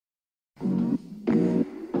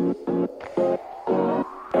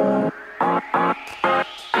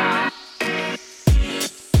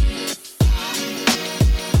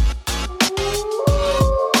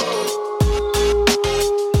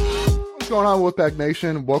on, Wolfpack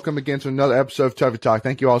Nation? Welcome again to another episode of Tuffy Talk.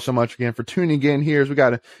 Thank you all so much again for tuning in here. As we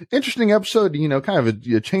got an interesting episode, kind of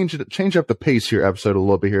a change up the pace here episode a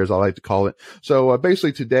little bit here, as I like to call it. So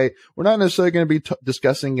basically today, we're not necessarily going to be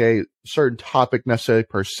discussing a certain topic necessarily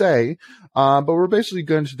per se, but we're basically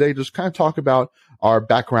going to today just kind of talk about our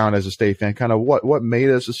background as a State fan, kind of what made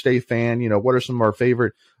us a State fan. What are some of our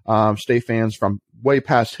favorite State fans from way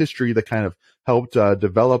past history that kind of helped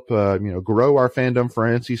develop, grow our fandom for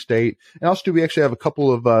NC State. And also, do we actually have a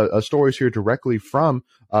couple of stories here directly from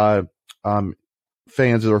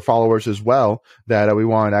fans or followers as well that we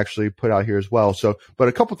want to actually put out here as well. So, but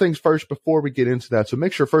a couple things first before we get into that. So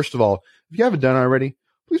make sure, first of all, if you haven't done it already,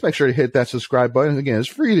 please make sure to hit that subscribe button. Again, it's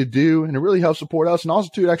free to do, and it really helps support us. And also,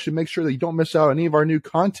 to actually make sure that you don't miss out on any of our new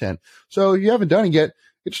content. So if you haven't done it yet,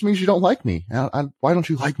 it just means you don't like me. Why don't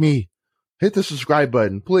you like me? Hit the subscribe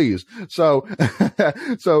button, please. So,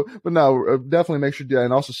 but no, definitely make sure to do that.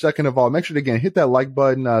 And also, second of all, make sure to, again, hit that like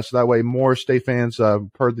button, so that way more State fans,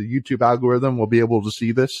 per the YouTube algorithm, will be able to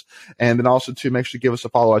see this. And then also to make sure to give us a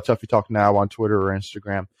follow at Tuffy Talk Now on Twitter or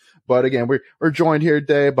Instagram. But again, we're joined here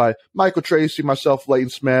today by Michael Tracy, myself, Leighton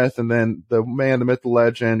Smith, and then the man, the myth, the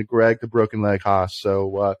legend, Greg, the Broken Leg Haas.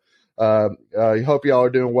 So, I hope y'all are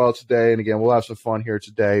doing well today. And again, we'll have some fun here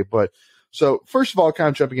today. But so first of all, kind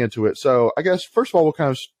of jumping into it. So I guess first of all, we'll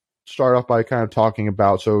kind of start off by kind of talking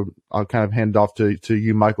about, so I'll kind of hand it off to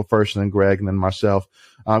you, Michael, first, and then Greg, and then myself.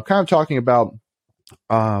 Kind of talking about,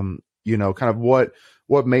 kind of what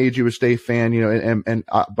made you a State fan, and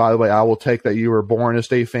by the way, I will take that you were born a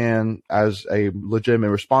State fan as a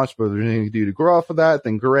legitimate response, but if there's anything to do to grow off of that,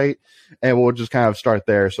 then great. And we'll just kind of start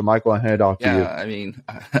there. So Michael, I'll hand it off to you. Yeah, I mean,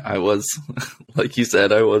 I was, like you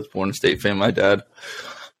said, I was born a State fan. My dad,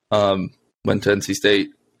 went to NC State.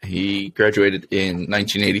 He graduated in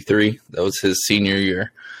 1983. That was his senior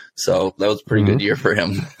year. So that was a pretty good year for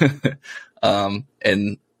him.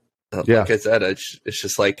 And like I said, it's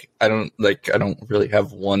just like, I don't really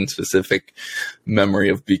have one specific memory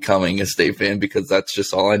of becoming a State fan because that's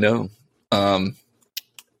just all I know. I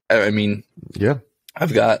mean, yeah,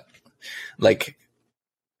 I've got, like,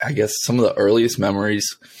 I guess some of the earliest memories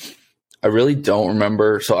I really don't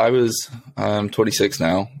remember. So I'm 26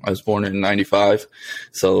 now. I was born in 95.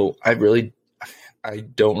 So I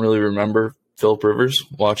don't really remember Phillip Rivers,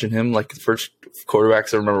 watching him. Like, the first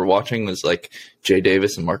quarterbacks I remember watching was like Jay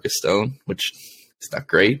Davis and Marcus Stone, which is not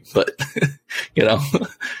great, but yeah,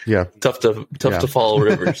 tough to follow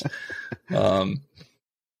Rivers.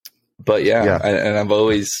 But and I've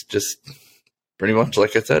always just pretty much,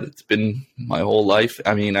 like I said, it's been my whole life.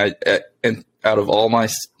 I mean, and out of all my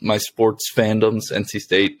sports fandoms, NC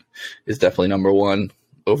State is definitely number one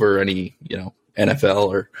over any, NFL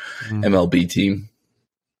or MLB team.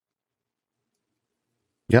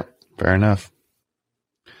 Yep. Fair enough.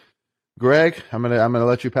 Greg, I'm gonna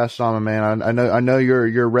let you pass it on, my man. I know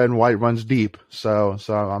your red and white runs deep. So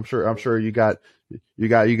I'm sure you got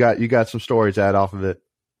some stories to add off of it.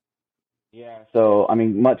 Yeah. So, I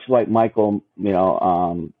mean, much like Michael,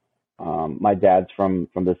 my dad's from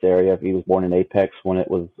this area. He was born in Apex when it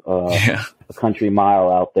was a country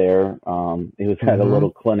mile out there. He was at a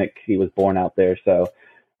little clinic. He was born out there. So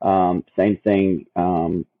same thing.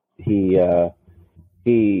 He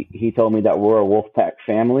told me that we're a Wolfpack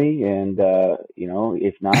family, and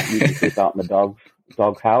if not, you can sleep out in the dog's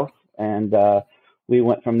house. And we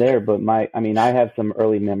went from there. But I have some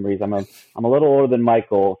early memories. I'm a little older than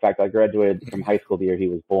Michael. In fact, I graduated from high school the year he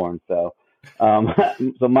was born. So.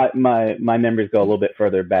 So my memories go a little bit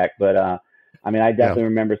further back, but I definitely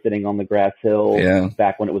remember sitting on the grass hill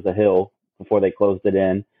back when it was a hill before they closed it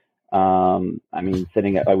in.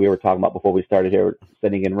 Sitting at, like we were talking about before we started here,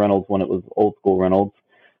 sitting in Reynolds when it was old school Reynolds,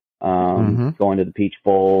 going to the Peach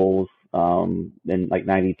Bowls, in like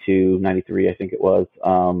 92, 93, I think it was.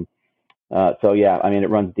 It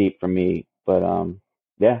runs deep for me, but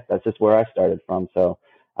that's just where I started from. So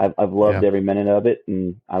I've loved every minute of it,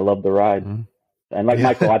 and I love the ride. And like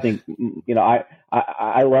Michael, I think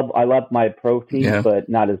I love my pro team, but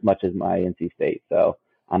not as much as my NC State. So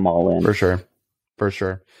I'm all in for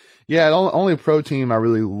sure. Yeah, the only pro team I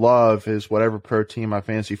really love is whatever pro team my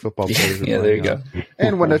fantasy football players are playing. There you go.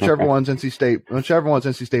 And whichever one's NC State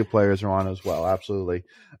players are on as well. Absolutely.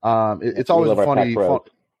 It's always a funny,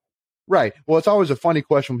 right? Well, it's always a funny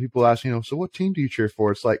question when people ask, so what team do you cheer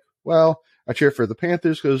for? It's like, well, I cheer for the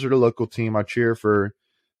Panthers because they're the local team.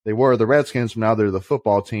 They were the Redskins, but now they're the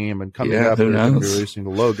football team. And coming up, they're going to be releasing the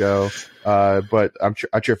logo. But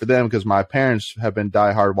I cheer for them because my parents have been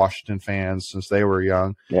diehard Washington fans since they were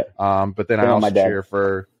young. Yeah. But then I also cheer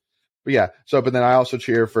for, but then I also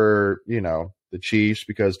cheer for, the Chiefs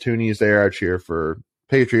because Tooney's there. I cheer for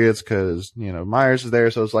Patriots because, Myers is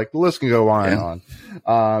there. So it's like the list can go on and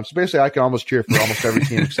on. So basically I can almost cheer for almost every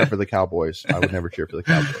team except for the Cowboys. I would never cheer for the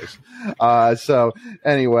Cowboys. So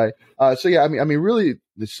anyway, so yeah, I mean, really,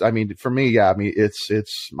 for me, yeah,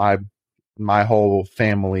 it's my whole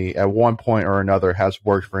family at one point or another has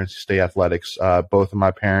worked for NC State athletics. Both of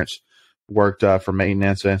my parents worked for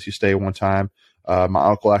maintenance at NC State one time. My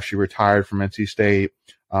uncle actually retired from NC State.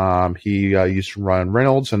 He used to run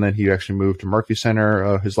Reynolds, and then he actually moved to Murphy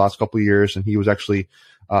Center his last couple of years, and he was actually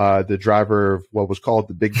the driver of what was called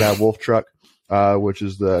the Big Bad Wolf truck, which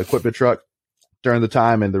is the equipment truck during the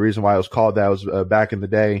time. And the reason why it was called that was back in the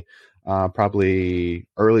day, probably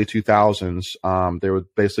early 2000s. There was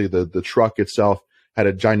basically the truck itself had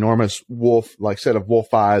a ginormous wolf, like set of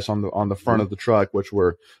wolf eyes on the front of the truck, which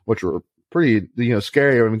were pretty,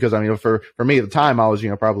 scary. Because for me at the time, I was,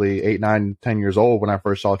 probably 8, 9, 10 years old when I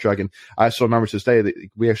first saw a truck. And I still remember to this day that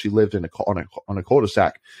we actually lived on a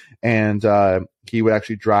cul-de-sac, and, he would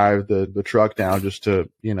actually drive the truck down just to,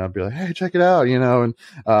 be like, hey, check it out, and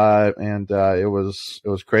it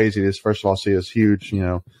was crazy. This, first of all, see this huge,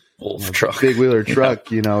 wolf truck, big wheeler truck,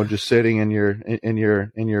 just sitting in your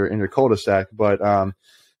cul-de-sac. But, and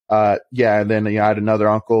then I had another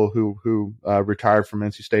uncle who retired from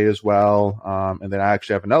NC State as well. And then I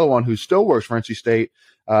actually have another one who still works for NC State.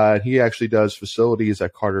 He actually does facilities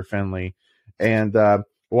at Carter Finley. And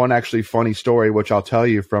one actually funny story, which I'll tell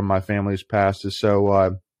you from my family's past, is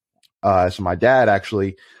so my dad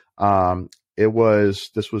actually,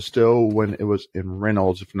 this was still when it was in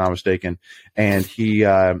Reynolds, if I'm not mistaken, and he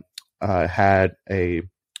had a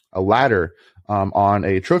ladder on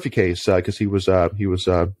a trophy case because he was cleaning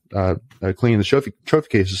the trophy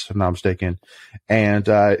cases, if I'm not mistaken. And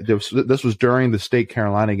this was during the State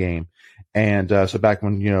Carolina game, and so back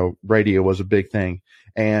when radio was a big thing.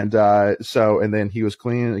 And and then he was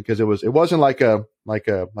cleaning because it wasn't like a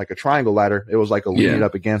triangle ladder. It was like a leaning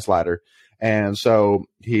up against ladder. And so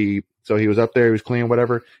he was up there, he was cleaning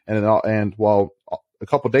whatever. And a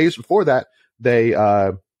couple of days before that,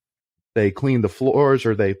 they cleaned the floors,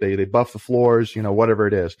 or they buffed the floors, whatever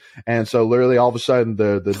it is. And so literally all of a sudden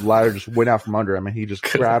the ladder just went out from under him, and he just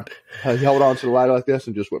he held on to the ladder like this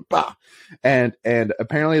and just went bah. And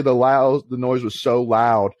apparently the noise was so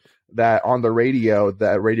loud that on the radio,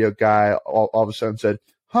 that radio guy all of a sudden said,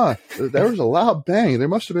 there was a loud bang. There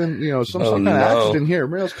must have been, some kind of accident here at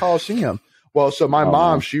Reynolds Coliseum. Well, so my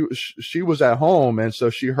mom, she was at home, and so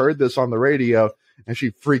she heard this on the radio, and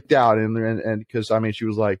she freaked out. And because, she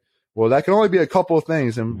was like, well, that can only be a couple of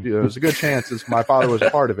things. And there's a good chance my father was a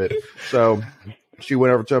part of it. So she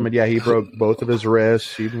went over to him, and he broke both of his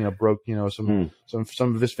wrists. He, broke, some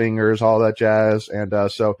of his fingers, all that jazz. And,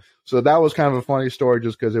 so that was kind of a funny story,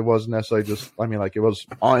 just because it wasn't necessarily just, it was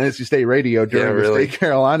on NC State radio during the State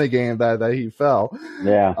Carolina game that he fell.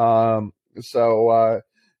 Yeah. And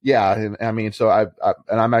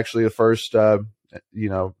I'm actually the first,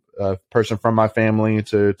 person from my family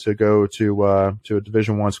to go to a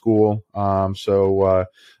Division I school. But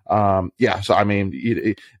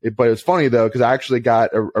it's funny though, because I actually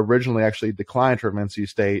got originally declined from NC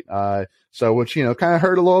State. Which, kind of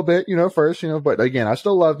hurt a little bit, first, but again, I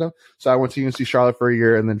still loved them. So I went to UNC Charlotte for a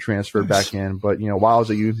year and then transferred back in. But, while I was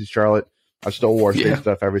at UNC Charlotte, I still wore state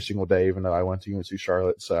stuff every single day, even though I went to UNC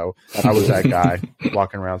Charlotte. So I was that guy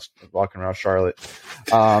walking around Charlotte.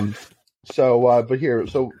 So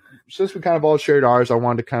since we kind of all shared ours, I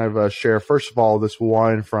wanted to kind of share, first of all, this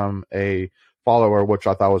one from a follower, which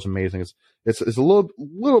I thought was amazing. It's a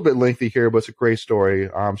little bit lengthy here, but it's a great story.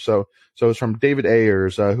 So it's from David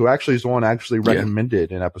Ayers, who actually is the one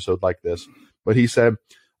recommended an episode like this. But he said,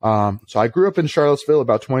 so I grew up in Charlottesville,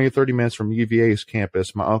 about 20 or 30 minutes from UVA's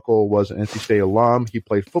campus. My uncle was an NC State alum. He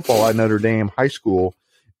played football at Notre Dame High School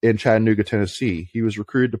in Chattanooga, Tennessee. He was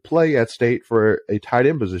recruited to play at State for a tight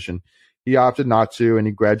end position. He opted not to, and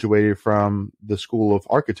he graduated from the School of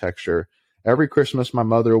Architecture. Every Christmas, my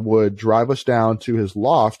mother would drive us down to his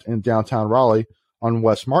loft in downtown Raleigh on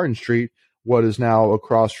West Martin Street, what is now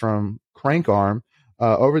across from Crank Arm.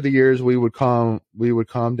 Over the years, we would come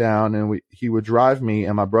down, and he would drive me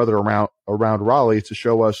and my brother around Raleigh to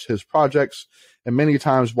show us his projects. And many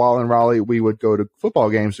times while in Raleigh, we would go to football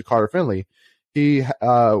games to Carter Finley. He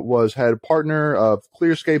had partner of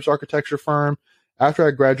Clearscapes architecture firm. After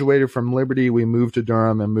I graduated from Liberty, we moved to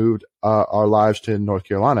Durham and moved our lives to North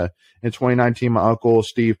Carolina. In 2019, my uncle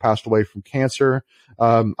Steve passed away from cancer.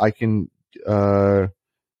 But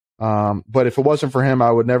if it wasn't for him,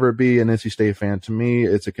 I would never be an NC State fan. To me,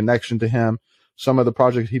 it's a connection to him. Some of the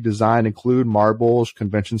projects he designed include Marbles,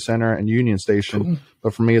 Convention Center, and Union Station. Cool.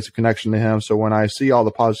 But for me, it's a connection to him. So when I see all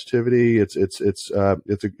the positivity, it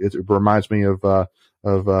reminds me of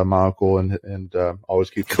my uncle and always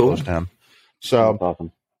keep Cool. close to him. So That's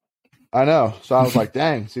awesome. I know. So I was like,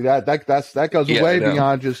 dang, see that goes Yeah, way I know.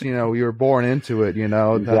 beyond just, you know, you were born into it, you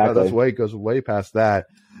know, Exactly. goes way past that.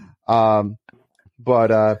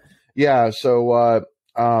 Yeah. So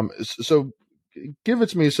give it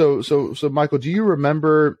to me. So Michael, do you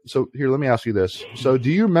remember, so here, let me ask you this. So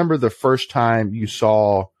do you remember the first time you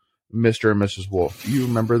saw Mr. and Mrs. Wolf? Do you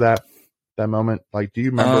remember that moment? Like, do you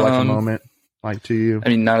remember like a moment like to you? I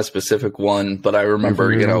mean, not a specific one, but I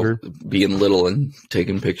remember, You remember? being little and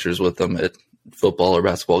taking pictures with them at football or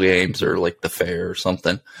basketball games or like the fair or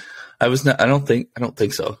something. I don't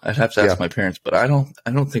think so. I'd have to ask my parents, but I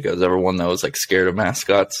don't think I was ever one that was like scared of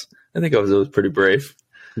mascots. I think I was pretty brave.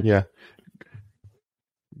 Yeah.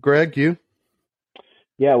 Greg, you?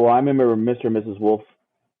 Yeah, well, I remember Mr. and Mrs. Wolf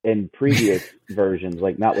in previous versions,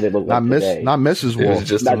 like not what they look like today. Not Mrs. It was Wolf.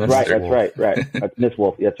 just That's a right. Mr. That's right. That's Miss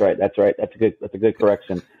Wolf. That's right. That's a good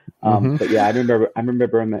correction. But yeah, I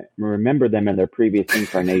remember them in their previous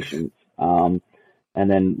incarnations. And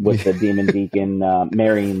then with the Demon Deacon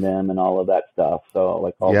marrying them and all of that stuff. So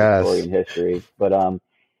like all the story and history. But I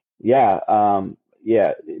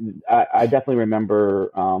definitely remember.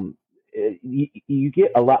 You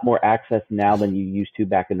get a lot more access now than you used to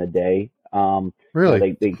back in the day.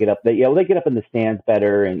 Really? They get up. They get up in the stands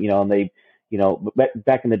better, and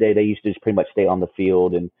back in the day they used to just pretty much stay on the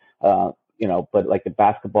field, and but like the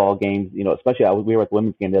basketball games, especially we were at the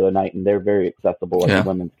women's game the other night, and they're very accessible at the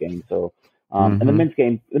women's game. So, and the men's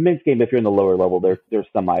game, if you're in the lower level, they're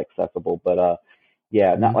semi-accessible, but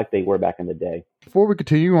not like they were back in the day. Before we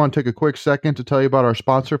continue, I want to take a quick second to tell you about our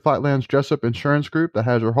sponsor, Flightlands Jessup Insurance Group, that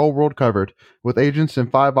has your whole world covered, with agents in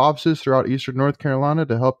 5 offices throughout eastern North Carolina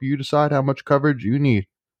to help you decide how much coverage you need.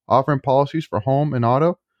 Offering policies for home and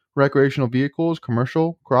auto, recreational vehicles,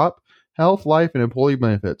 commercial, crop, health, life, and employee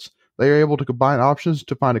benefits. They are able to combine options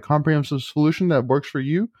to find a comprehensive solution that works for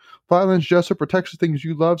you. Flightlands Jessup protects the things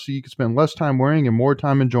you love so you can spend less time worrying and more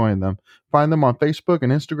time enjoying them. Find them on Facebook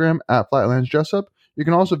and Instagram at Flightlands Jessup. You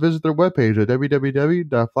can also visit their webpage at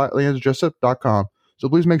www.flightlandsjessup.com. So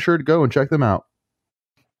please make sure to go and check them out.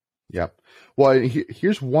 Yep. Well,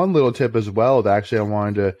 here's one little tip as well that actually I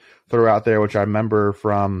wanted to throw out there, which I remember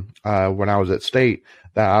from when I was at State,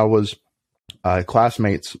 that I was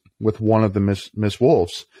classmates with one of the Miss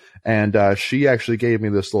Wolves. And she actually gave me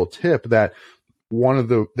this little tip that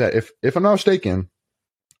if I'm not mistaken,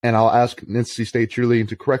 and I'll ask NC State cheerleading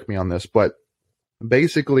to correct me on this, but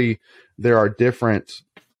basically there are different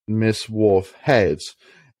Miss Wolf heads.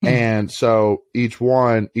 And so each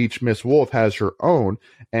Miss Wolf has her own,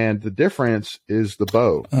 and the difference is the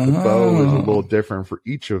bow. The bow is a little different for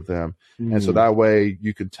each of them. And so that way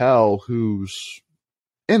you can tell who's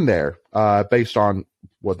in there based on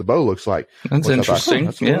what the bow looks like. That's interesting.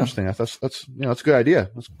 That's interesting. That's a good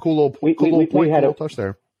idea. That's a cool little point, cool little touch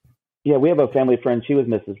there. Yeah, we have a family friend. She was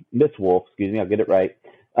Miss Wolf. Excuse me, I'll get it right.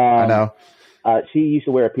 I know. She used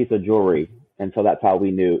to wear a piece of jewelry, and so that's how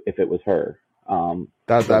we knew if it was her.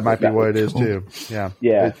 That might be what it is too. Yeah.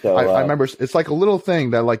 Yeah. So I remember it's like a little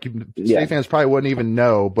thing that like State fans probably wouldn't even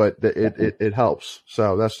know, but it helps.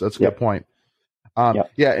 So that's a good point.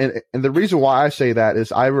 Yeah, and the reason why I say that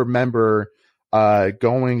is I remember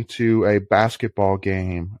going to a basketball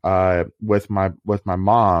game with my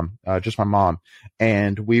mom, just my mom,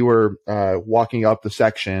 and we were walking up the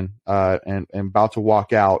section and about to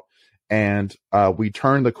walk out, and we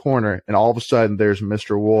turned the corner, and all of a sudden there's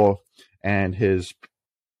Mr. Wolf and his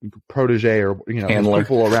protege, or his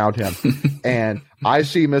people around him. And I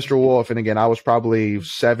see Mr. Wolf, and again, I was probably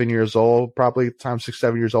 7 years old, probably at the time 6,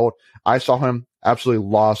 7 years old. I saw him, absolutely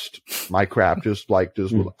lost my crap, just like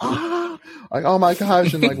oh my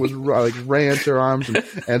gosh, and like was like ran to her arms,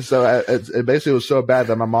 and so it basically was so bad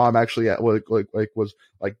that my mom actually was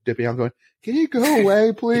dipping out, going, "Can you go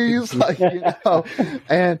away, please?"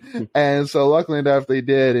 and so luckily enough they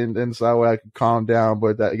did, and so I could calm down.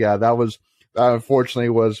 But that was unfortunately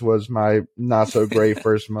was my not so great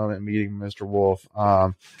first moment meeting Mr. Wolf.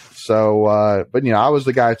 But I was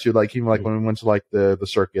the guy too, like even like when we went to like the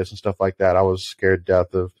circus and stuff like that, I was scared to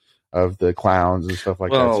death of the clowns and stuff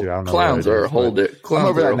like that too. I don't know, clowns are a whole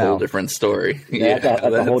different story. Yeah, that's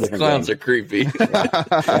a whole different clowns game. are creepy.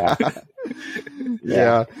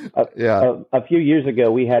 Yeah. A few years ago,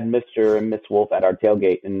 we had Mr. and Miss Wolf at our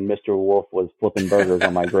tailgate, and Mr. Wolf was flipping burgers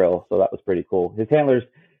on my grill, so that was pretty cool. His handlers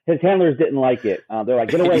didn't like it. They're like,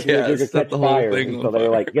 "Get away from me, you're gonna catch fire." So they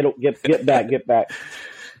were like, "Get back."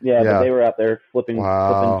 Yeah, but they were out there flipping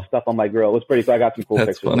stuff on my grill. It was pretty cool. I got some cool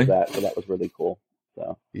pictures of that, so that was really cool.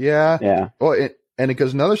 So yeah. Well, and it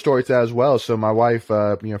goes another story to that as well. So my wife,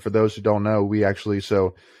 for those who don't know, we actually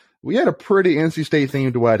we had a pretty NC State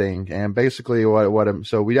themed wedding, and basically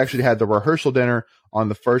so we actually had the rehearsal dinner on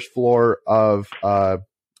the first floor of Vaughn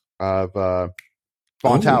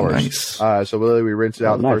Towers. Nice. So literally we rented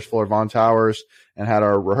out the first floor of Vaughn Towers and had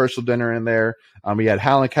our rehearsal dinner in there. We had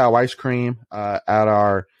Howlin' Cow ice cream at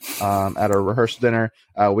our rehearsal dinner.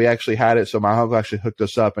 We actually had it. So my uncle actually hooked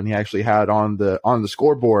us up, and he actually had on the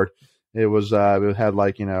scoreboard. It had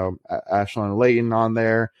like, Ashland Layton on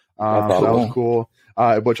there. So that was cool.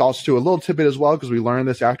 Which also too, a little tidbit as well, because we learned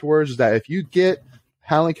this afterwards, is that if you get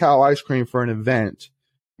Howlin' Cow ice cream for an event,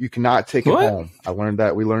 you cannot take it home. We learned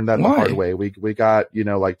that the hard way. We got,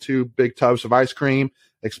 like 2 big tubs of ice cream,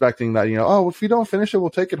 expecting that, if we don't finish it, we'll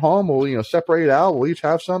take it home. We'll, separate it out. We'll each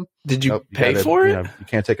have some. Did you pay for it? You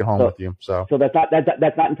can't take it home with you. So that's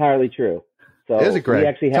not entirely true. So is it,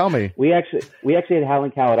 Greg? Tell me. We actually had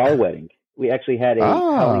Howlin' Cow at our wedding. We actually had a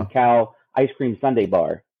Howlin' Cow ice cream sundae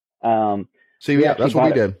bar. That's what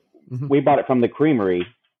we did. Mm-hmm. We bought it from the creamery,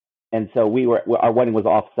 and so our wedding was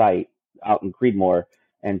off site out in Creedmoor,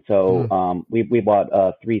 and so we bought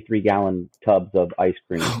 3-gallon tubs of ice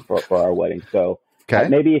cream for our wedding. So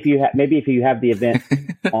maybe if you have the event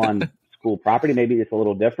on school property, maybe it's a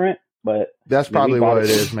little different. But that's probably what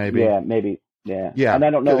it is. Maybe maybe. Yeah. And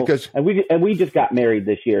I don't know. And we just got married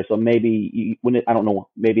this year, so maybe I don't know.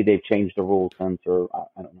 Maybe they've changed the rules since, or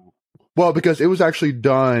I don't know. Well, because it was actually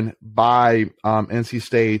done by NC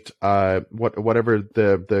State, whatever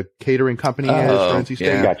the catering company is for NC State.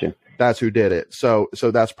 Yeah. Gotcha. That's who did it. So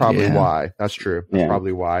that's probably why. That's true. That's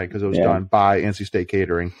probably why, because it was done by NC State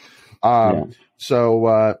catering. So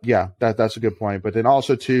that's a good point. But then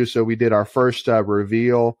also too, so we did our first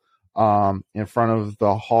reveal in front of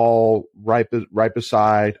the hall, right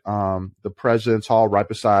beside the President's Hall, right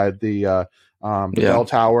beside the bell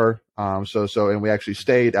tower. And we actually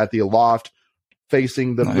stayed at the loft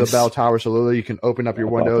facing the bell tower. So literally you can open up your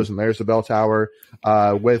windows and there's the bell tower.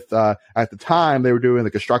 At the time they were doing the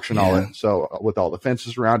construction on it. So with all the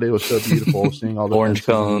fences around it, it was so beautiful seeing all the orange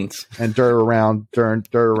cones and dirt around, and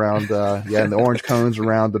the orange cones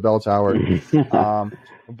around the bell tower.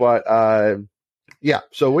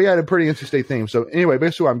 So we had a pretty NC State theme. So anyway,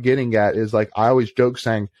 basically what I'm getting at is, like, I always joke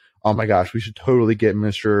saying, oh my gosh, we should totally get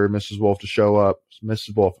Mr. or Mrs. Wolf to show up.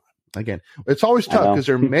 Mrs. Wolf. Again, it's always tough because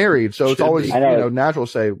they're married. So it's always, natural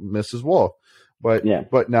to say Mrs. Wolf. But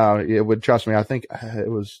no, it would, trust me. I think it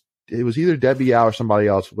was either Debbie Yao or somebody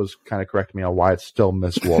else was kind of correcting me on why it's still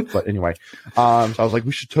Miss Wolf. But anyway, so I was like,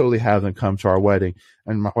 we should totally have them come to our wedding.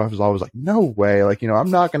 And my wife was always like, no way. Like,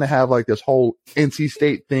 I'm not going to have like this whole NC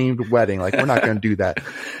State themed wedding. Like, we're not going to do that.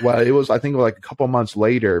 Well, I think like a couple months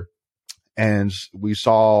later, and we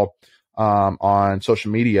saw on social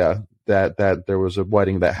media that there was a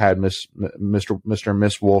wedding that had Mr. and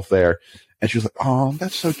Miss Wolf there. And she was like, oh,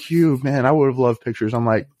 that's so cute, man. I would have loved pictures. I'm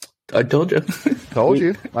like, I told you. Told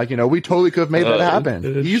you. Like, we totally could have made that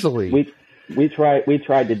happen easily. We tried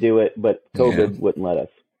to do it, but COVID wouldn't let us.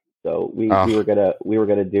 So we were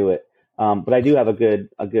gonna do it. But I do have a good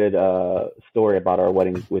story about our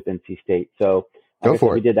wedding with NC State. So go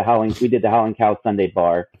for it. We did the Howlin' Cow Sunday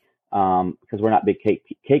bar because we're not big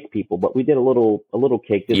cake people, but we did a little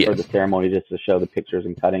cake just for the ceremony, just to show the pictures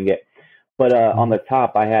and cutting it. But on the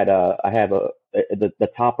top, the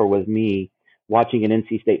topper was me watching an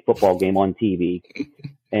NC State football game on TV.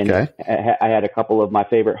 And I had a couple of my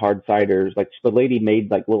favorite hard ciders. Like, the lady made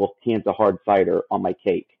like little cans of hard cider on my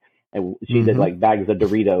cake. And she did like bags of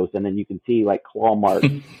Doritos. And then you can see like claw marks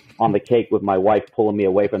on the cake with my wife pulling me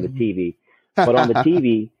away from the TV. But on the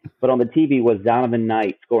TV was Donovan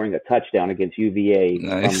Knight scoring a touchdown against UVA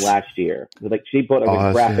from last year. Like, she put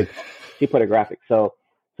a graphic. She put a graphic. So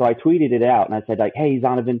I tweeted it out and I said, like, hey,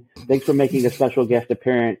 Donovan, thanks for making a special guest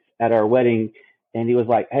appearance at our wedding. And he was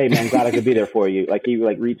like, hey, man, glad I could be there for you. Like, he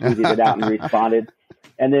like retweeted it out and responded.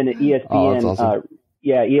 And then ESPN, awesome.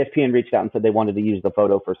 ESPN reached out and said they wanted to use the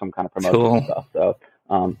photo for some kind of promotion and stuff. So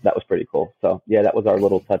that was pretty cool. So, that was our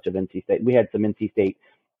little touch of NC State. We had some NC State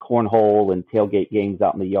cornhole and tailgate games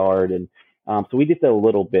out in the yard. And so we did a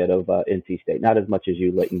little bit of NC State, not as much as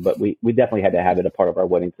you, Leighton, but we definitely had to have it a part of our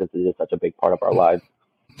wedding since it is such a big part of our lives.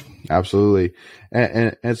 Absolutely.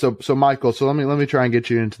 And so Michael, so let me try and get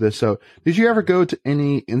you into this. So did you ever go to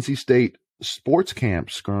any NC State sports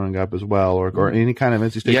camps growing up as well, or any kind of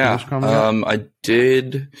NC State camps growing up? I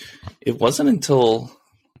did. It wasn't until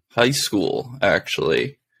high school,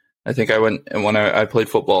 actually. I think I went, and when I played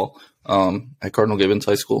football at Cardinal Gibbons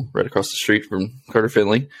High School, right across the street from Carter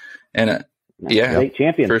Finley. And state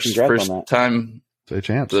champion. First time. State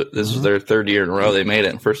champs. This was their third year in a row they made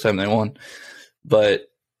it, and first time they won. But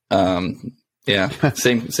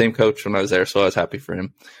same coach when I was there, so I was happy for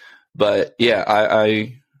him. But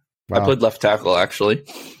I I played left tackle actually.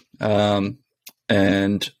 And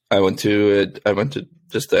I went to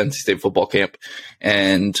just the NC State football camp,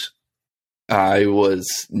 and I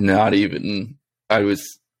was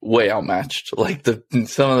way outmatched. Like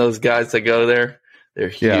some of those guys that go there, they're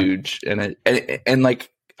huge. And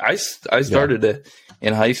like I started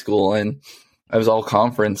in high school and I was all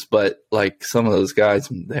conference, but like some of those guys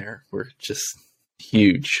there were just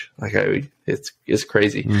huge. Like it's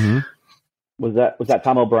crazy. Mm-hmm. Was that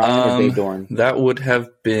Tom O'Brien or Dave Dorn? That would have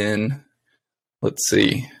been, let's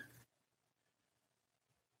see.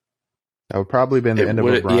 That would probably been the end of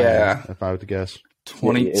O'Brien, if I were to guess.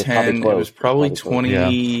 2010. It was probably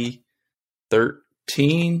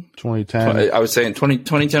 2013. 2010. I was saying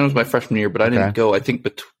 2010 was my freshman year, but I didn't go, I think,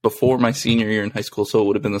 before my senior year in high school. So it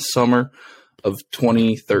would have been the summer of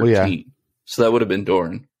 2013. So that would have been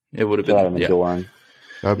Dorn. It would have been Dorn.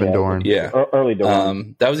 That would have been Dorn. Yeah. Early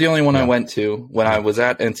Dorn. That was the only one I went to when I was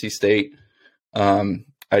at NC State.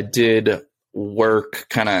 I did work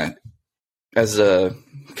kind of as a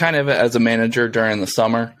manager during the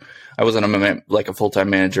summer. I wasn't a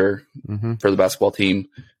full-time manager for the basketball team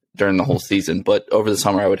during the whole season, but over the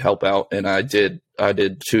summer I would help out, and I did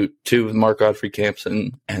two Mark Godfrey camps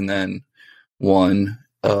and then one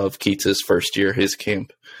of Keats's first year, his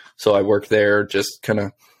camp. So I worked there just kind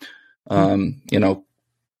of,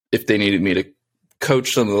 if they needed me to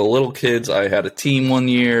coach some of the little kids. I had a team one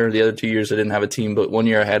year. The other 2 years I didn't have a team, but 1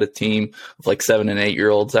 year I had a team of like 7 and 8 year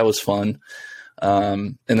olds. That was fun.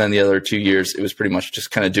 And then the other 2 years, it was pretty much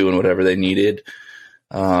just kind of doing whatever they needed.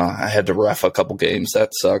 I had to ref a couple games.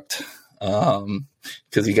 That sucked.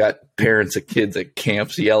 Cause you got parents of kids at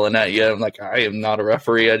camps yelling at you. I'm like, I am not a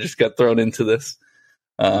referee. I just got thrown into this.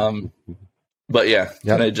 But yeah,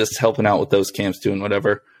 kind of just helping out with those camps, doing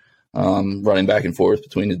whatever, running back and forth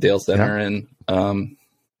between the Dale Center and,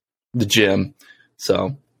 the gym.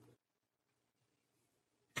 So.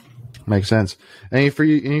 Makes sense. Any for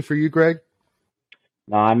you, Greg?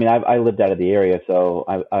 No, I mean, I lived out of the area, so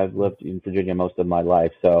I've lived in Virginia most of my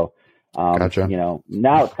life. So, gotcha.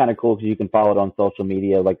 Now it's kind of cool because you can follow it on social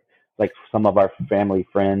media, like some of our family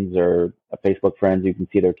friends or Facebook friends. You can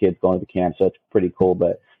see their kids going to the camp, so it's pretty cool.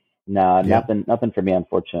 But nothing for me,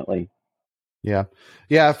 unfortunately. Yeah.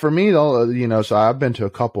 For me though, so I've been to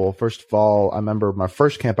a couple. First of all, I remember my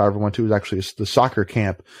first camp I ever went to was actually the soccer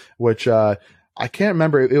camp, which I can't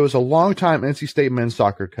remember. It was a long time NC State men's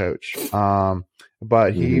soccer coach.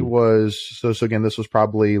 But he was, so again, this was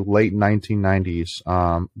probably late 1990s,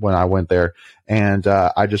 when I went there. And,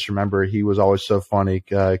 I just remember he was always so funny,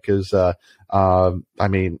 cause, I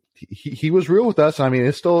mean, he was real with us. I mean,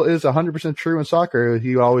 it still is 100% true in soccer.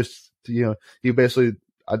 He always, he basically,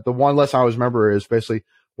 the one lesson I always remember is basically,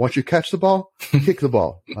 once you catch the ball, kick the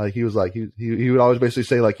ball. Like he was like, he would always basically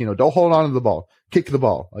say like, don't hold on to the ball, kick the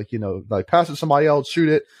ball. Like, pass it to somebody else, shoot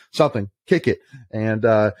it, something, kick it. And,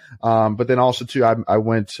 but then also too, I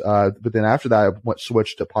went, but then after that, I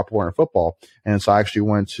switched to Pop Warner football. And so I actually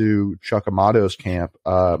went to Chuck Amato's camp,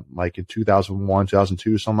 like in 2001,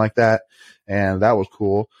 2002, something like that. And that was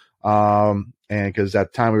cool. And cause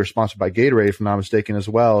at the time we were sponsored by Gatorade, if I'm not mistaken as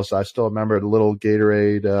well. So I still remember the little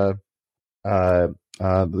Gatorade, the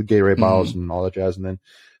Gatorade bottles and all that jazz. And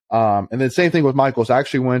then same thing with Michael's. I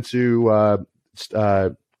actually went to,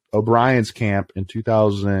 O'Brien's camp in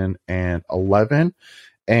 2011.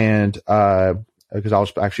 And, because I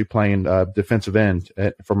was actually playing, defensive end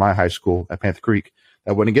for my high school at Panther Creek.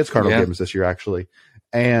 I went against Cardinal Gibbons this year, actually.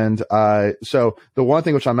 And, so the one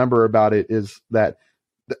thing which I remember about it is that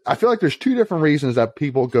I feel like there's two different reasons that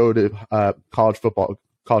people go to, college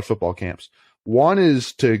football camps. One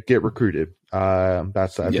is to get recruited. I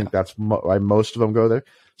think that's why most of them go there.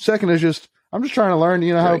 Second is just, I'm just trying to learn,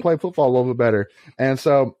 how to play football a little bit better. And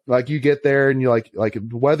so like you get there and you like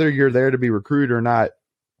whether you're there to be recruited or not,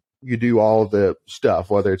 you do all the stuff,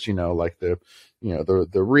 whether it's, like the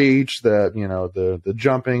reach, the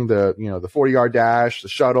jumping, the 40-yard dash, the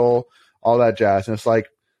shuttle, all that jazz. And it's like,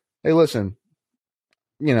 hey, listen,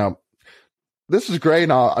 this is great.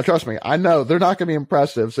 And trust me, I know they're not going to be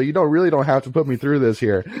impressive. So you don't have to put me through this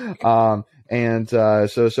here. So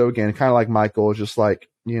again, kind of like Michael, just like,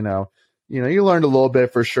 you learned a little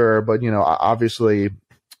bit for sure, but, obviously,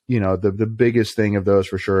 the biggest thing of those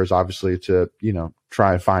for sure is obviously to,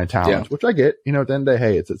 try and find talent, which I get, at the end of the day,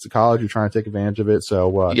 hey, it's a college, you're trying to take advantage of it.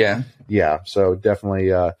 So, so definitely,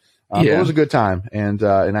 it was a good time. And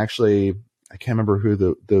actually, I can't remember who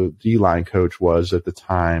the D-line coach was at the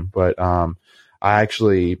time, but, I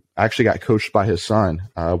actually got coached by his son,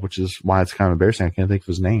 which is why it's kind of embarrassing. I can't think of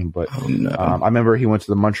his name, but I remember he went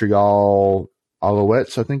to the Montreal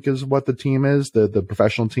Alouettes, I think is what the team is, the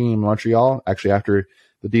professional team in Montreal. Actually, after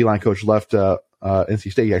D-line coach left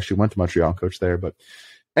NC State. He actually went to Montreal and coached there. But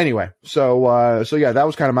anyway, so yeah, that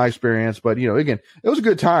was kind of my experience. But, again, it was a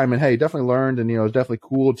good time. And, hey, definitely learned. And, it was definitely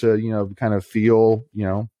cool to, kind of feel,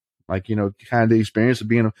 like, kind of the experience of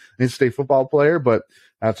being an NC State football player. But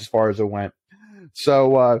that's as far as it went.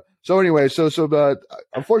 So anyway, so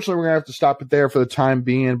unfortunately, we're going to have to stop it there for the time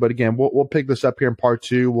being. But, again, we'll pick this up here in part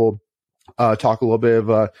 2. We'll talk a little bit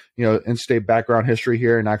of, in-state background history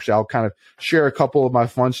here. And actually, I'll kind of share a couple of my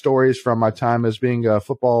fun stories from my time as being a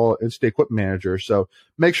football in-state equipment manager. So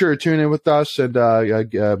make sure to tune in with us and,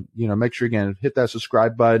 make sure, again, hit that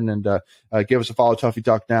subscribe button and give us a follow, Tuffy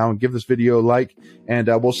Talk Now, and give this video a like. And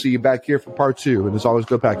we'll see you back here for part 2. And as always,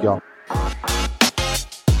 go Pack, y'all.